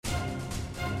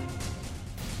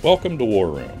Welcome to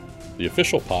War Room, the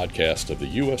official podcast of the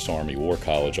U.S. Army War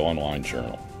College online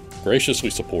journal, graciously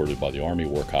supported by the Army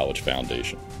War College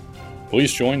Foundation.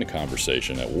 Please join the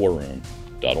conversation at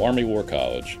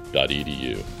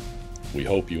warroom.armywarcollege.edu. We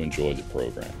hope you enjoy the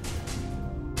program.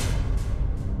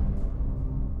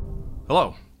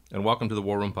 Hello, and welcome to the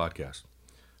War Room podcast.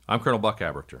 I'm Colonel Buck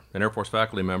Abrichter, an Air Force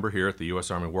faculty member here at the U.S.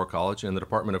 Army War College in the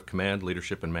Department of Command,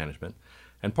 Leadership, and Management,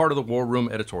 and part of the War Room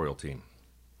editorial team.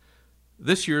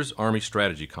 This year's Army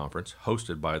Strategy Conference,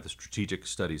 hosted by the Strategic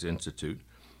Studies Institute,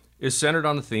 is centered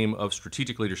on the theme of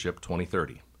Strategic Leadership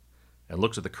 2030 and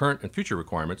looks at the current and future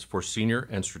requirements for senior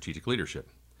and strategic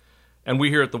leadership. And we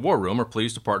here at the War Room are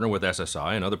pleased to partner with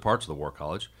SSI and other parts of the War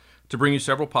College to bring you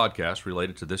several podcasts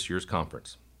related to this year's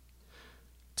conference.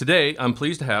 Today, I'm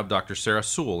pleased to have Dr. Sarah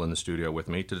Sewell in the studio with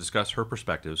me to discuss her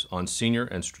perspectives on senior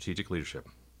and strategic leadership.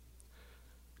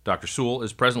 Dr. Sewell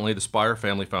is presently the Spire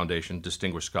Family Foundation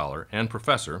Distinguished Scholar and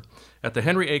Professor at the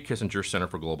Henry A. Kissinger Center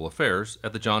for Global Affairs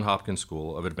at the Johns Hopkins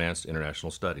School of Advanced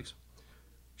International Studies.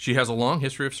 She has a long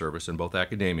history of service in both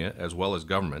academia as well as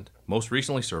government, most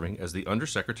recently serving as the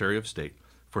Undersecretary of State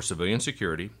for Civilian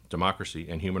Security, Democracy,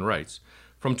 and Human Rights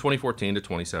from 2014 to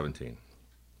 2017.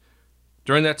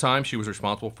 During that time, she was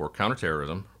responsible for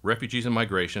counterterrorism, refugees and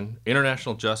migration,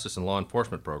 international justice and law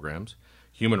enforcement programs,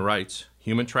 human rights,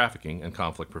 human trafficking, and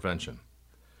conflict prevention.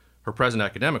 Her present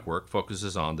academic work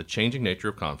focuses on the changing nature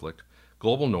of conflict,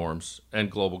 global norms,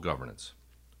 and global governance.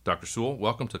 Dr. Sewell,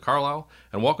 welcome to Carlisle,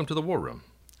 and welcome to the War Room.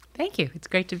 Thank you. It's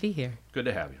great to be here. Good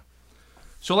to have you.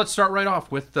 So let's start right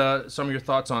off with some of your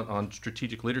thoughts on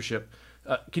strategic leadership.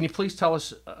 Can you please tell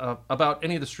us about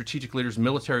any of the strategic leaders,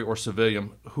 military or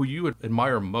civilian, who you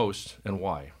admire most and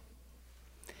why?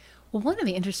 Well, one of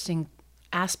the interesting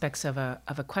aspects of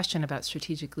a question about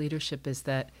strategic leadership is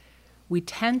that we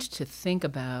tend to think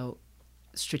about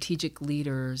strategic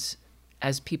leaders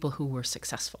as people who were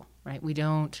successful, right? We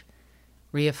don't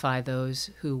reify those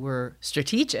who were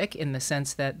strategic in the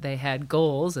sense that they had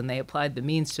goals and they applied the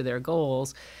means to their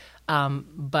goals,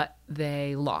 but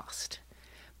they lost.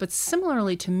 But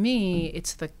similarly to me,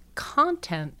 it's the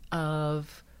content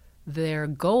of their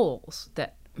goals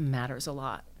that matters a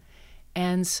lot.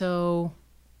 And so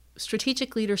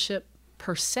strategic leadership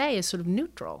per se is sort of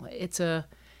neutral. It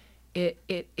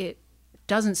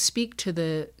doesn't speak to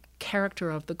the character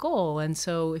of the goal. And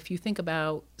so if you think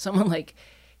about someone like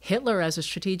Hitler as a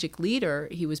strategic leader,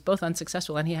 he was both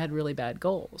unsuccessful and he had really bad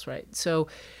goals, right? So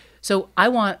I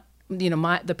want,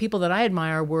 the people that I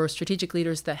admire were strategic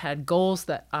leaders that had goals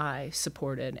that I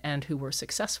supported and who were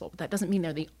successful. But that doesn't mean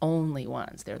they're the only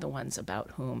ones. They're the ones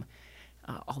about whom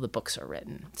all the books are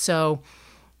written. So,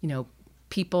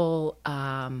 people,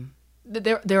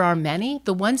 there are many.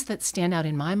 The ones that stand out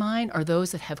in my mind are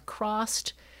those that have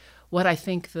crossed what I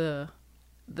think the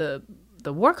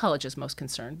War College is most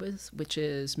concerned with, which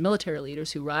is military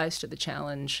leaders who rise to the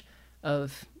challenge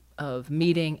of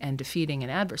meeting and defeating an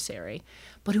adversary,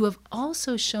 but who have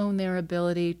also shown their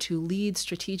ability to lead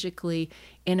strategically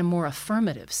in a more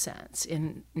affirmative sense,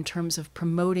 in terms of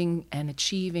promoting and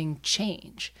achieving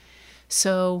change.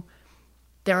 So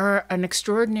there are an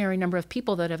extraordinary number of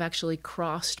people that have actually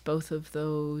crossed both of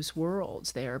those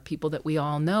worlds. They are people that we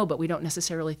all know, but we don't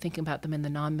necessarily think about them in the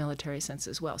non-military sense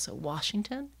as well. So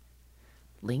Washington,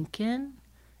 Lincoln,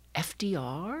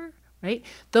 FDR, right?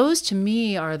 Those to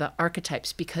me are the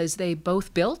archetypes because they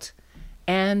both built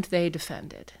and they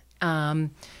defended.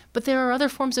 But there are other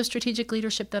forms of strategic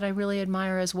leadership that I really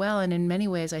admire as well. And in many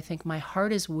ways, I think my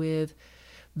heart is with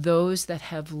those that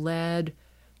have led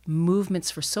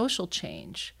movements for social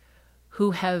change,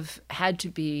 who have had to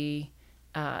be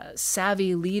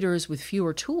savvy leaders with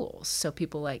fewer tools. So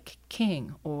people like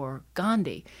King or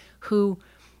Gandhi, who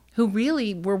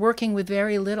really were working with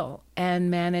very little and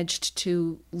managed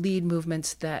to lead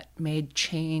movements that made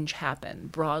change happen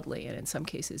broadly and in some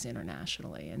cases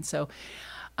internationally. And so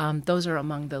those are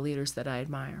among the leaders that I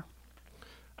admire.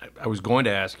 I was going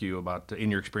to ask you about, in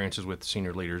your experiences with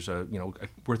senior leaders,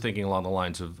 we're thinking along the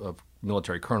lines of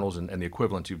military colonels and the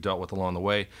equivalents you've dealt with along the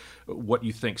way, what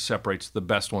you think separates the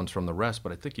best ones from the rest,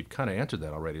 but I think you've kind of answered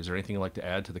that already. Is there anything you'd like to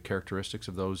add to the characteristics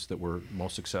of those that were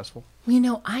most successful?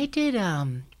 Well, I did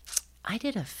a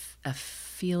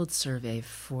field survey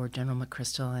for General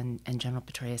McChrystal and General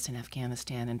Petraeus in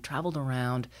Afghanistan and traveled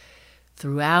around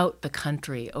throughout the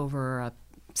country over a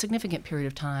significant period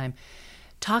of time,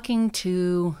 talking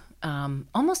to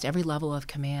almost every level of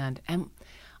command. And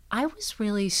I was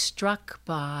really struck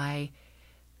by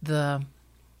the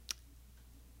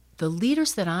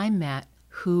leaders that I met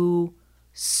who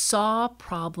saw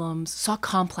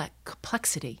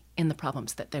complexity in the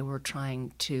problems that they were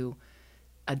trying to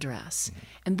address.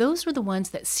 And those were the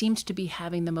ones that seemed to be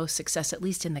having the most success, at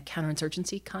least in the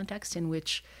counterinsurgency context in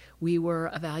which we were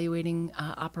evaluating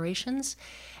operations.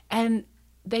 And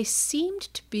they seemed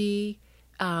to be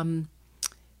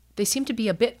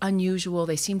a bit unusual.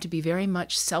 They seemed to be very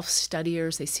much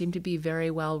self-studiers. They seemed to be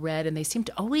very well read, and they seemed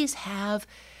to always have,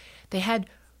 they had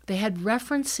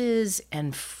references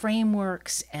and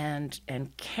frameworks and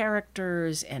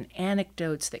characters and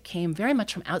anecdotes that came very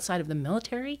much from outside of the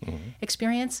military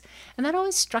experience. And that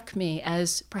always struck me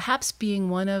as perhaps being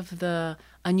one of the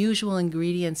unusual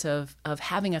ingredients of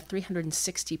having a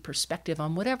 360 perspective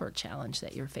on whatever challenge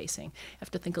that you're facing. You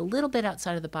have to think a little bit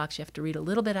outside of the box. You have to read a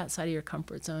little bit outside of your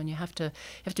comfort zone. You have to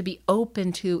be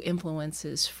open to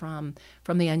influences from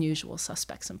the unusual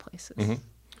suspects and places. Mm-hmm.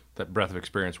 That breadth of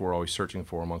experience we're always searching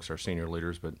for amongst our senior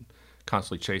leaders, but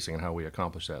constantly chasing how we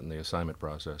accomplish that in the assignment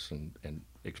process and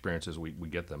experiences we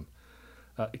get them.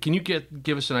 Can you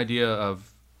give us an idea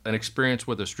of an experience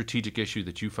with a strategic issue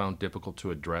that you found difficult to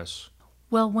address?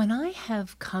 Well, when I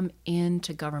have come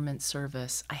into government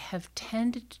service, I have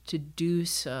tended to do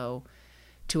so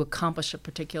to accomplish a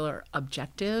particular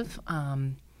objective.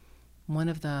 One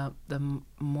of the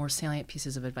more salient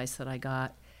pieces of advice that I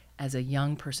got as a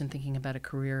young person thinking about a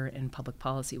career in public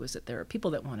policy was that there are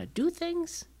people that want to do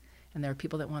things and there are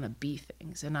people that want to be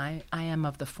things. And I am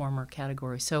of the former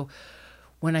category. So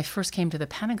when I first came to the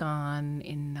Pentagon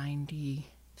in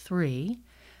 93,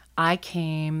 I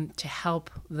came to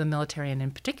help the military, and in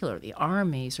particular the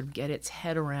Army, sort of get its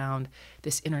head around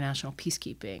this international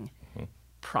peacekeeping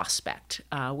prospect,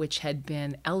 which had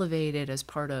been elevated as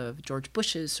part of George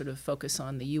Bush's sort of focus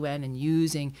on the UN and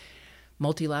using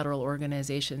multilateral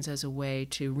organizations as a way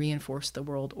to reinforce the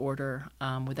world order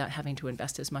without having to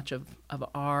invest as much of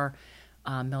our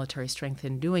military strength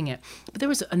in doing it. But there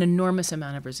was an enormous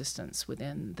amount of resistance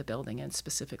within the building and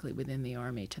specifically within the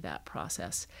Army to that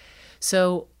process.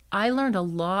 So I learned a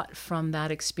lot from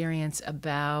that experience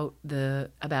about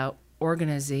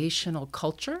organizational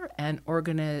culture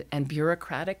and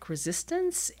bureaucratic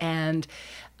resistance and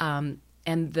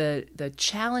the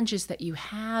challenges that you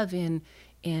have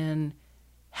in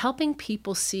helping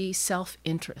people see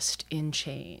self-interest in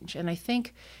change. And I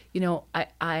think,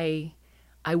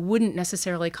 I wouldn't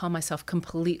necessarily call myself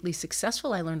completely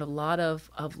successful. I learned a lot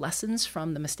of lessons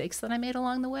from the mistakes that I made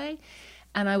along the way.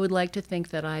 And I would like to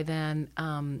think that I then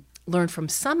learned from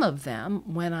some of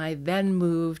them when I then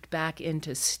moved back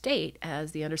into state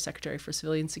as the Undersecretary for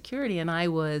Civilian Security. And I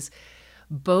was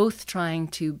both trying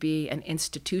to be an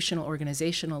institutional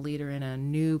organizational leader in a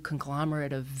new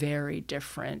conglomerate of very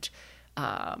different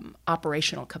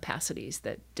operational capacities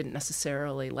that didn't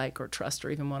necessarily like or trust or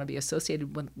even want to be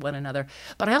associated with one another.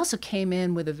 But I also came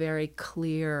in with a very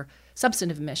clear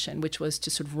substantive mission, which was to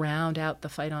sort of round out the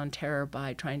fight on terror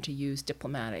by trying to use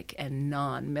diplomatic and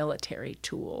non-military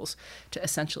tools to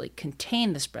essentially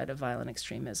contain the spread of violent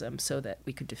extremism so that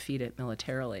we could defeat it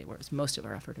militarily, whereas most of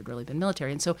our effort had really been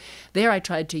military. And so there I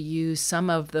tried to use some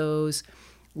of those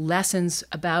lessons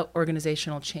about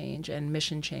organizational change and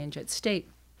mission change at state.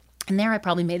 And there I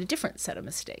probably made a different set of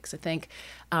mistakes. I think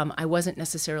I wasn't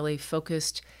necessarily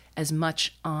focused as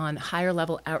much on higher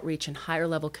level outreach and higher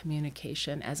level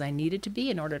communication as I needed to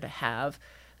be in order to have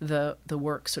the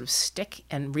work sort of stick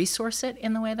and resource it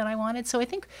in the way that I wanted. So I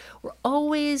think we're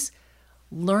always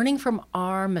learning from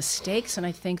our mistakes, and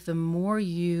I think the more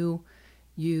you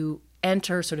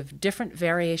enter sort of different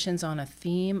variations on a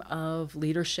theme of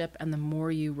leadership, and the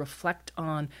more you reflect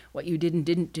on what you did and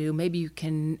didn't do, maybe you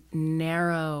can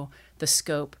narrow the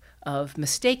scope of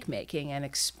mistake making and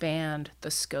expand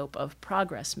the scope of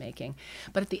progress making.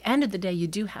 But at the end of the day, you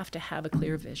do have to have a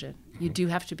clear vision. You do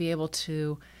have to be able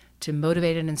to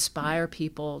motivate and inspire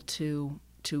people to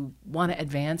want to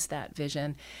advance that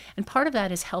vision. And part of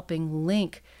that is helping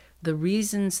link the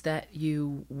reasons that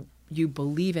you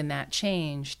believe in that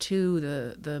change to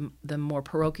the more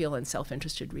parochial and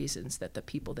self-interested reasons that the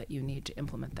people that you need to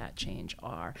implement that change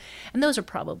are. And those are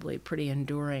probably pretty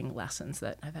enduring lessons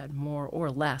that I've had more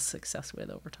or less success with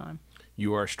over time.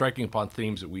 You are striking upon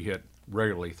themes that we hit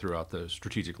regularly throughout the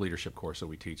strategic leadership course that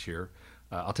we teach here.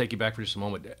 I'll take you back for just a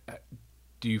moment.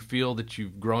 Do you feel that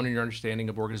you've grown in your understanding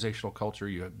of organizational culture?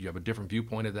 You have a different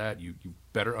viewpoint of that? You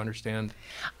better understand?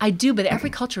 I do, but every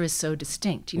culture is so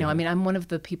distinct. I mean, I'm one of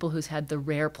the people who's had the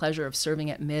rare pleasure of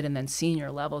serving at mid and then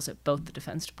senior levels at both the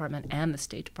Defense Department and the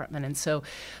State Department. And so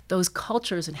those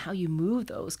cultures and how you move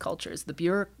those cultures, the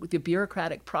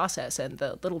bureaucratic process and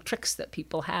the little tricks that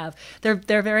people have, they're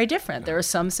very different. There are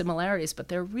some similarities, but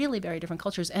they're really very different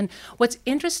cultures. And what's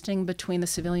interesting between the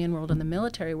civilian world and the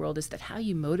military world is that how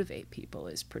you motivate people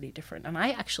is pretty different. And I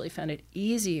actually found it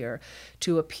easier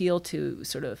to appeal to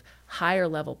sort of higher higher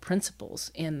level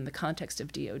principles in the context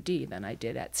of DoD than I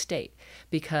did at State,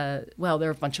 because, well, there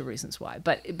are a bunch of reasons why,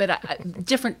 but very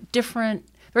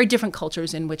different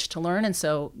cultures in which to learn, and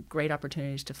so great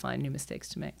opportunities to find new mistakes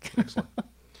to make. Excellent.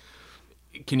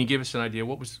 Can you give us an idea,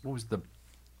 what was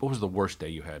the worst day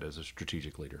you had as a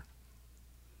strategic leader?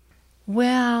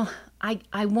 Well,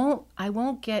 I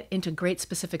won't get into great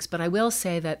specifics, but I will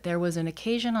say that there was an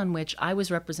occasion on which I was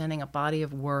representing a body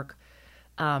of work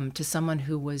to someone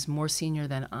who was more senior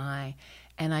than I,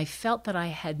 and I felt that I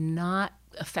had not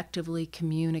effectively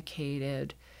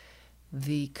communicated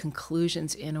the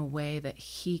conclusions in a way that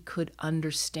he could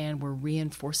understand were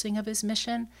reinforcing of his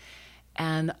mission,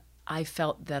 and I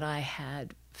felt that I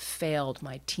had failed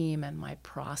my team and my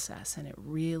process, and it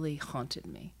really haunted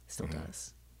me. Still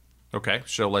does. Okay,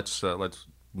 so let's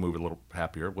move a little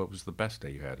happier. What was the best day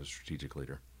you had as strategic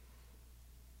leader?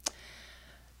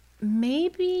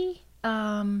 Maybe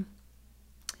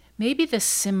the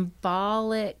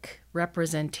symbolic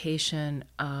representation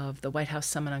of the White House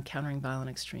Summit on Countering Violent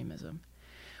Extremism,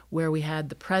 where we had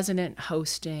the president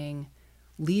hosting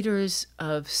leaders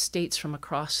of states from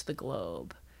across the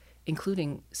globe,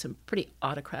 including some pretty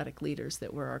autocratic leaders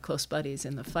that were our close buddies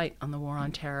in the fight on the war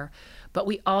on terror. But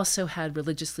we also had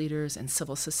religious leaders and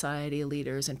civil society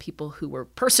leaders and people who were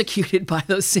persecuted by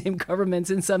those same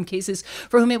governments in some cases,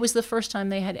 for whom it was the first time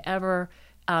they had ever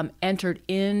entered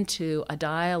into a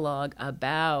dialogue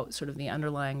about sort of the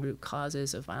underlying root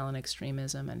causes of violent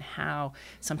extremism and how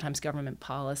sometimes government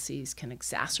policies can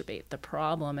exacerbate the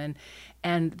problem.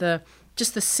 And the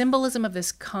symbolism of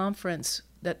this conference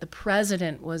that the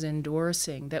president was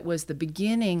endorsing, that was the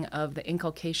beginning of the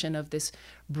inculcation of this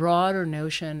broader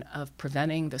notion of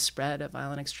preventing the spread of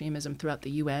violent extremism throughout the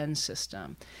UN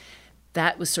system.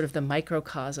 That was sort of the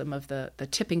microcosm of the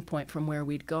tipping point from where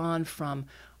we'd gone from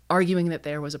arguing that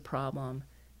there was a problem,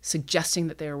 suggesting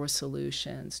that there were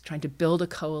solutions, trying to build a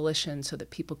coalition so that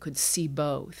people could see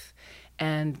both.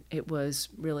 And it was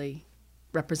really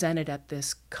represented at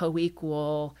this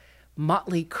co-equal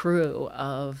motley crew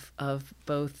of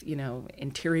both,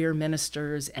 interior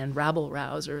ministers and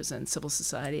rabble-rousers and civil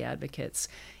society advocates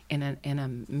in a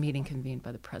meeting convened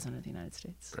by the President of the United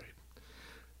States. Great.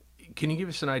 Can you give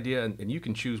us an idea, and you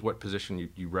can choose what position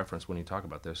you reference when you talk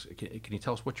about this. Can you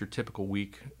tell us what your typical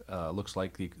week looks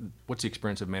like? What's the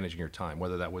experience of managing your time,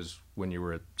 whether that was when you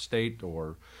were at State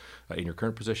or in your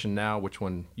current position now? Which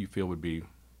one you feel would be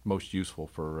most useful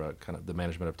for kind of the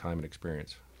management of time and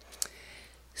experience?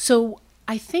 So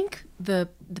I think the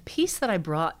piece that I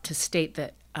brought to State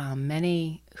that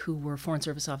many who were Foreign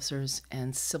Service officers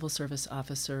and civil service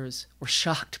officers were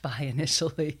shocked by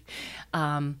initially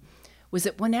was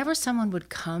that whenever someone would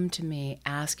come to me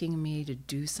asking me to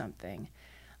do something,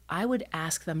 I would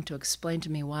ask them to explain to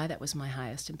me why that was my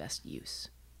highest and best use.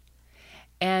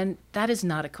 And that is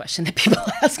not a question that people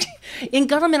ask in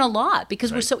government a lot,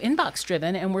 because we're so inbox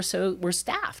driven and we're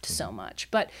staffed so much.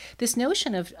 But this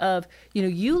notion of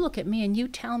you look at me and you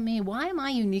tell me, why am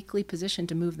I uniquely positioned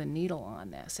to move the needle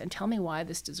on this, and tell me why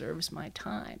this deserves my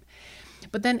time.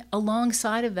 But then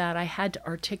alongside of that, I had to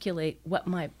articulate what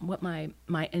my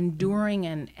enduring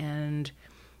and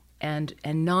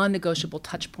non-negotiable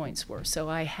touch points were. So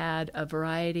I had a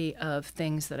variety of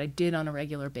things that I did on a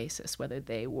regular basis, whether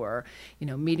they were,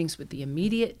 meetings with the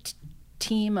immediate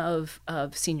team of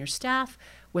senior staff,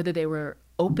 whether they were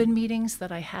open meetings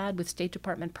that I had with State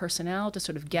Department personnel to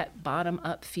sort of get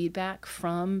bottom-up feedback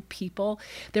from people.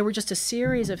 There were just a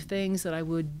series of things that I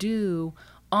would do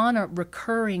on a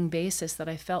recurring basis that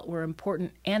I felt were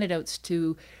important antidotes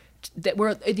that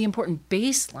were the important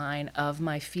baseline of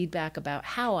my feedback about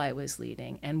how I was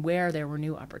leading and where there were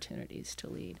new opportunities to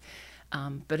lead.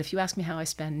 But if you ask me how I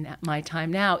spend my time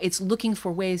now, it's looking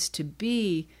for ways to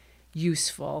be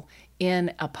useful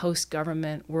in a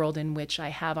post-government world in which I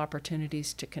have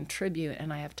opportunities to contribute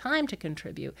and I have time to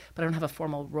contribute, but I don't have a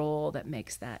formal role that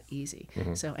makes that easy.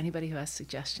 Mm-hmm. So anybody who has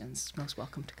suggestions is most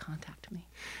welcome to contact me.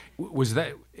 Was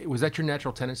that your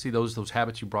natural tendency, those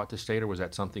habits you brought to State, or was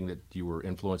that something that you were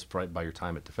influenced by your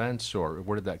time at Defense, or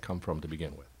where did that come from to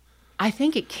begin with? I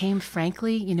think it came,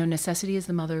 frankly, necessity is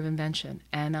the mother of invention.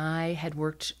 And I had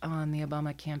worked on the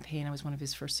Obama campaign. I was one of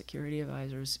his first security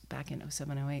advisors back in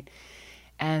 2007, 2008.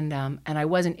 And I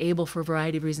wasn't able, for a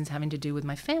variety of reasons having to do with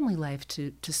my family life,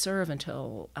 to serve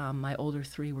until my older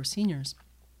three were seniors.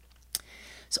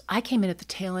 So I came in at the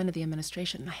tail end of the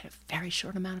administration, and I had a very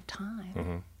short amount of time.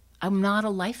 Mm-hmm. I'm not a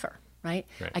lifer, right?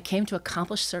 I came to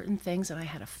accomplish certain things, and I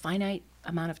had a finite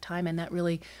amount of time, and that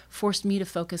really forced me to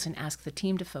focus and ask the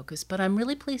team to focus. But I'm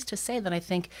really pleased to say that I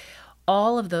think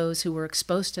all of those who were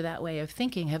exposed to that way of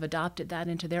thinking have adopted that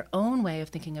into their own way of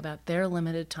thinking about their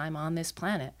limited time on this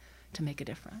planet to make a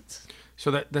difference.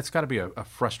 So that's got to be a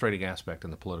frustrating aspect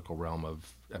in the political realm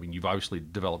of, I mean, you've obviously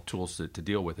developed tools to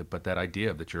deal with it, but that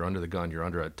idea that you're under the gun, you're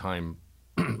under a time,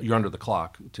 you're under the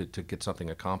clock to get something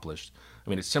accomplished. I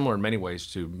mean, it's similar in many ways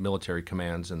to military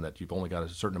commands in that you've only got a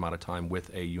certain amount of time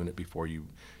with a unit before you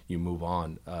move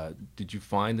on. Did you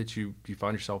find that you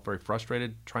find yourself very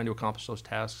frustrated trying to accomplish those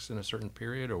tasks in a certain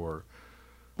period, or?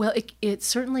 Well, it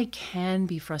certainly can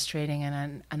be frustrating,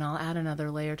 and I'll add another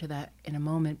layer to that in a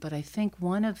moment. But I think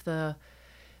one of the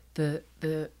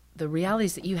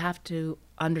realities that you have to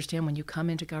understand when you come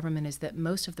into government is that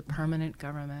most of the permanent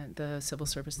government, the civil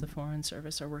service, the foreign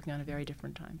service, are working on a very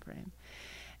different time frame,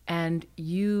 and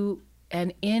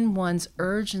in one's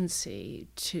urgency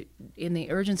in the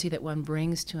urgency that one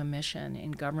brings to a mission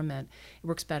in government, it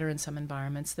works better in some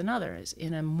environments than others.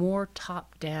 In a more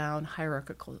top-down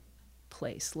hierarchical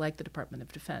place like the Department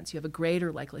of Defense, you have a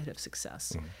greater likelihood of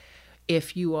success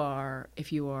if you are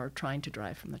trying to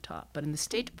drive from the top. But in the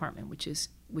State Department, which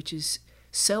is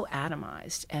so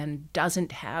atomized and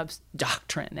doesn't have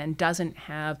doctrine and doesn't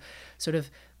have sort of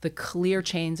the clear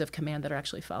chains of command that are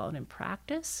actually followed in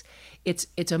practice, it's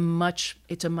a much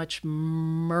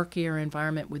murkier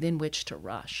environment within which to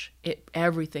rush.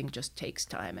 Everything just takes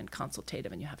time and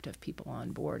consultative, and you have to have people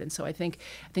on board. And so I think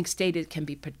state can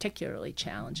be particularly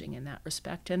challenging in that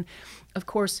respect. And of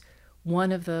course,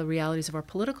 one of the realities of our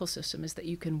political system is that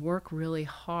you can work really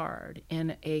hard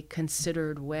in a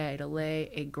considered way to lay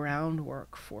a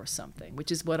groundwork for something,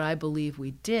 which is what I believe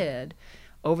we did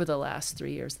over the last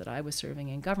 3 years that I was serving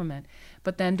in government.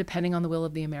 But then, depending on the will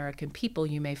of the American people,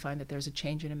 you may find that there's a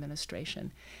change in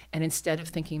administration. And instead of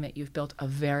thinking that you've built a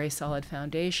very solid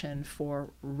foundation for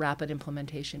rapid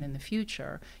implementation in the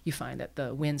future, you find that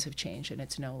the winds have changed and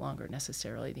it's no longer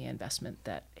necessarily the investment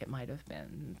that it might have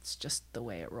been. It's just the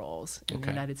way it rolls in the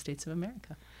United States of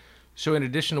America. So in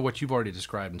addition to what you've already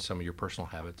described in some of your personal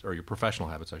habits, or your professional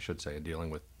habits, I should say, in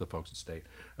dealing with the folks at state,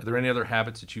 are there any other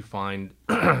habits that you find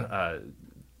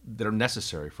that are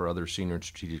necessary for other senior and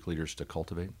strategic leaders to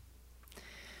cultivate?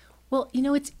 Well,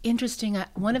 it's interesting.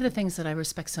 One of the things that I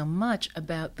respect so much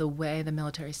about the way the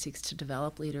military seeks to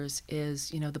develop leaders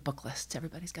is, the book lists.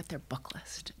 Everybody's got their book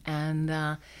list. And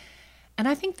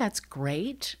I think that's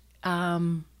great.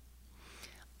 I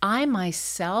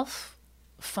myself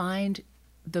find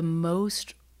the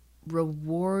most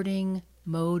rewarding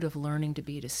mode of learning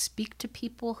to speak to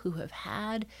people who have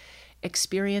had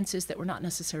experiences that were not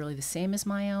necessarily the same as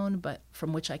my own, but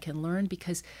from which I can learn,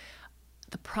 because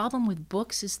the problem with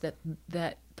books is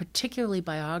that particularly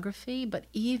biography, but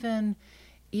even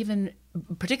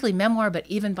particularly memoir, but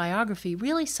even biography,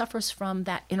 really suffers from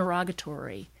that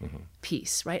interrogatory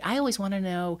piece, right? I always want to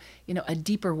know, a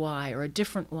deeper why or a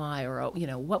different why, or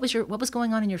what was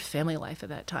going on in your family life at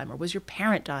that time, or was your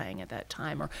parent dying at that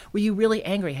time, or were you really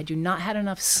angry? Had you not had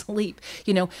enough sleep?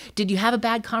 Did you have a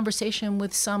bad conversation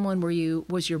with someone?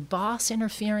 Was your boss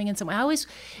interfering in some way?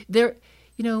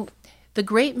 The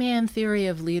great man theory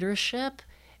of leadership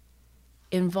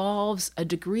involves a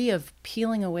degree of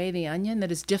peeling away the onion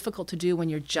that is difficult to do when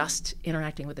you're just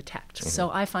interacting with the text.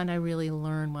 So I find I really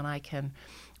learn when I can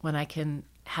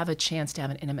have a chance to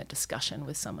have an intimate discussion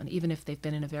with someone, even if they've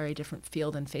been in a very different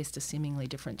field and faced a seemingly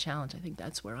different challenge. I think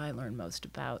that's where I learn most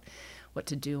about what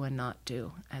to do and not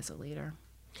do as a leader.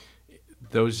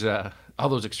 Those all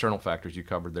those external factors you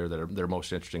covered there they're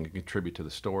most interesting and contribute to the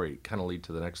story kind of lead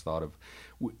to the next thought of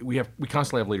we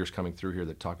constantly have leaders coming through here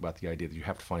that talk about the idea that you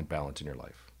have to find balance in your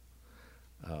life,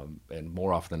 and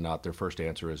more often than not their first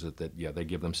answer is that they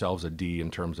give themselves a D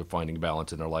in terms of finding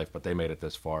balance in their life, but they made it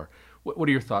this far. What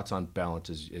are your thoughts on balance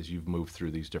as you've moved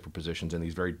through these different positions in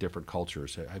these very different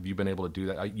cultures? Have you been able to do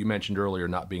that? You mentioned earlier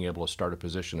not being able to start a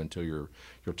position until your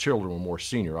children were more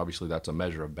senior. Obviously, that's a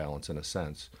measure of balance in a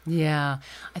sense. Yeah,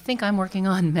 I think I'm working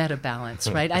on meta balance,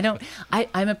 right?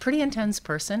 I'm a pretty intense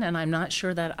person, and I'm not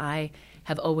sure that I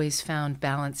have always found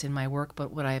balance in my work,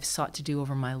 but what I have sought to do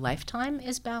over my lifetime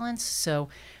is balance. So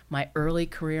my early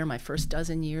career, my first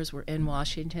dozen years were in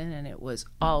Washington, and it was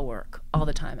all work all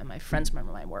the time, and my friends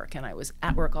remember my work, and I was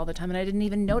at work all the time, and I didn't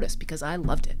even notice because I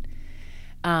loved it.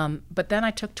 But then I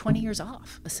took 20 years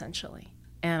off, essentially,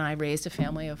 and I raised a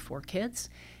family of 4 kids,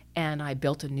 and I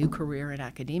built a new career in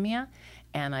academia,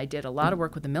 and I did a lot of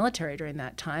work with the military during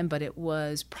that time, but it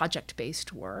was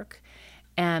project-based work.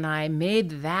 And I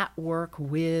made that work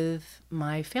with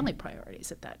my family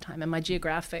priorities at that time and my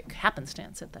geographic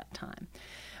happenstance at that time.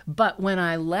 But when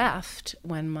I left,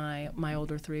 when my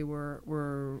older 3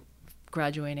 were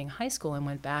graduating high school and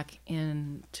went back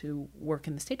in to work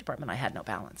in the State Department, I had no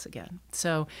balance again.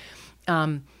 So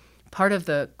part of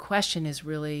the question is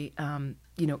really,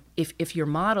 if your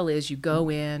model is you go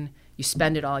in, you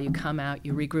spend it all, you come out,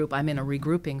 you regroup. I'm in a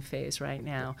regrouping phase right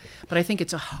now. But I think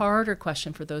it's a harder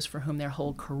question for those for whom their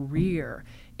whole career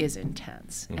is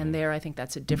intense. And there, I think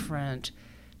that's a different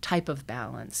type of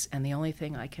balance. And the only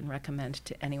thing I can recommend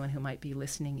to anyone who might be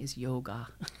listening is yoga.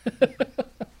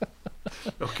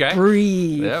 Okay.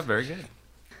 Breathe. Yeah, very good.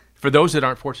 For those that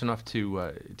aren't fortunate enough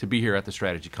to be here at the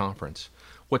strategy conference,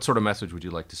 what sort of message would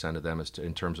you like to send to them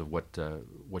in terms of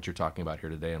what you're talking about here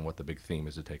today and what the big theme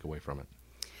is to take away from it?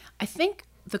 I think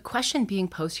the question being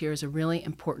posed here is a really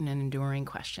important and enduring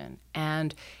question.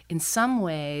 And in some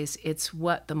ways, it's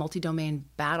what the multi-domain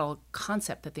battle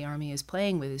concept that the Army is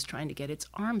playing with is trying to get its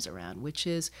arms around, which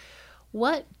is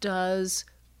what does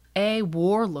a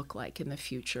war look like in the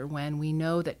future when we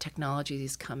know that technology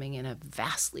is coming in a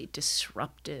vastly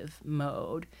disruptive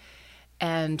mode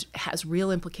and has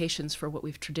real implications for what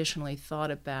we've traditionally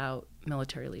thought about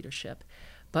military leadership,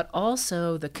 but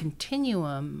also the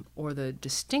continuum or the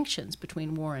distinctions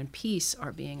between war and peace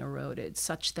are being eroded,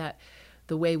 such that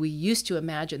the way we used to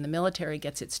imagine the military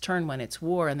gets its turn when it's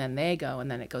war and then they go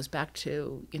and then it goes back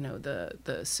to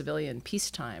the civilian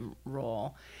peacetime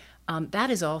role, that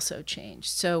has also changed.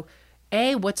 So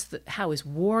A, how is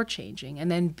war changing?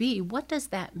 And then B, what does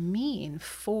that mean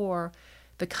for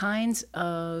the kinds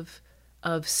of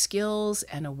skills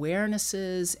and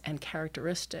awarenesses and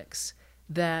characteristics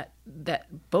that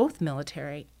both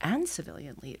military and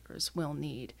civilian leaders will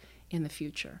need in the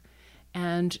future?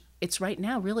 And it's right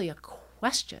now really a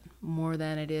question more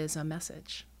than it is a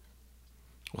message.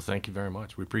 Well, thank you very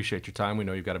much. We appreciate your time. We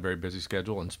know you've got a very busy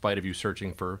schedule. In spite of you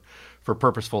searching for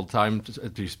purposeful time to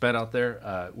be spent out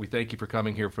there, we thank you for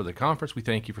coming here for the conference. We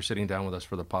thank you for sitting down with us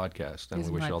for the podcast, and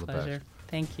we wish you all the best.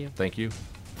 Thank you. Thank you.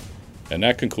 And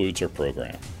that concludes our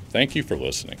program. Thank you for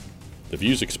listening. The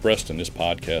views expressed in this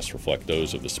podcast reflect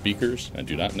those of the speakers and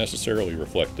do not necessarily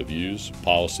reflect the views,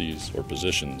 policies, or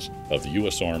positions of the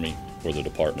U.S. Army or the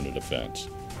Department of Defense.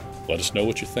 Let us know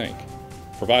what you think.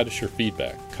 Provide us your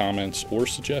feedback, comments, or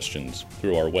suggestions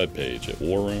through our webpage at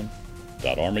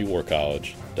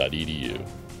warroom.armywarcollege.edu.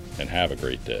 And have a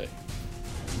great day.